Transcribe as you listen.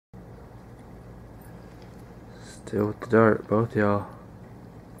Still with the dart, both y'all.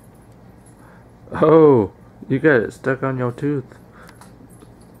 Oh, you got it stuck on your tooth.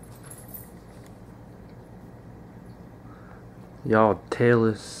 Y'all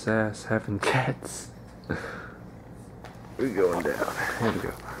tailless ass having cats. We're going down. Here we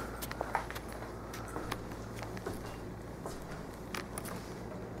go.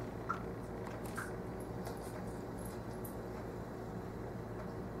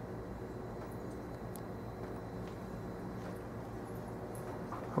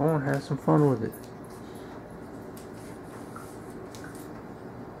 Go on, have some fun with it.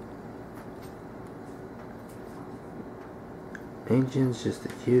 Engine's just the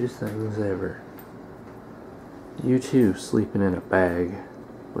cutest things ever. You too, sleeping in a bag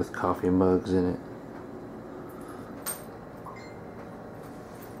with coffee mugs in it.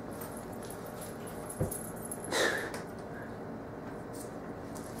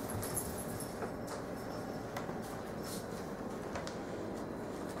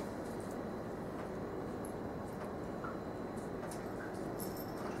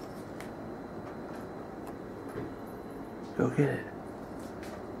 Go get it.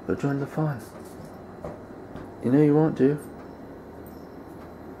 Go join the fun. You know you want to.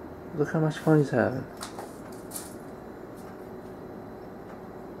 Look how much fun he's having.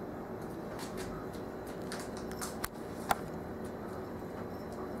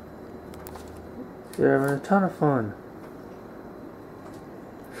 You're having a ton of fun.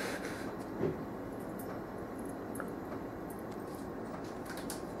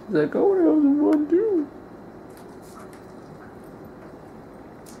 He's like, oh, that was fun too.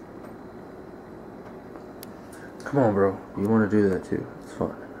 Come on, bro. You want to do that too. It's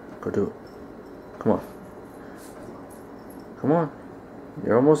fun. Go do it. Come on. Come on.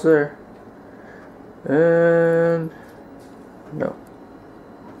 You're almost there. And... no.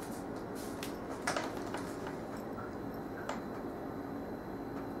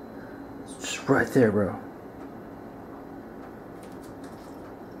 It's just right there, bro.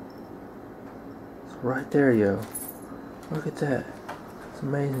 It's right there, yo. Look at that. It's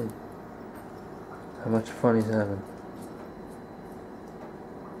amazing. How much fun he's having.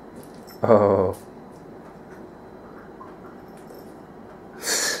 Oh.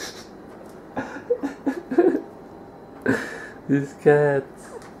 These cats.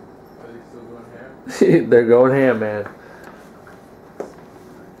 Are they still going ham? They're going ham, man.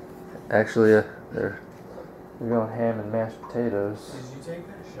 Actually, they're going ham and mashed potatoes. Did you take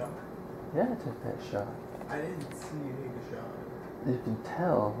that shot? Yeah, I took that shot. I didn't see you take a shot. You can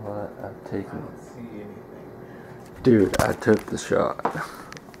tell what I've I taken. don't see anything. Dude, I took the shot.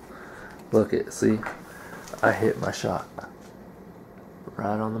 Look it, see? I hit my shot.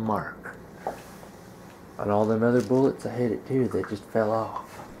 Right on the mark. And all them other bullets, I hit it too. They just fell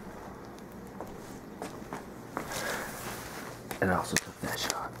off. And I also took that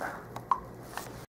shot.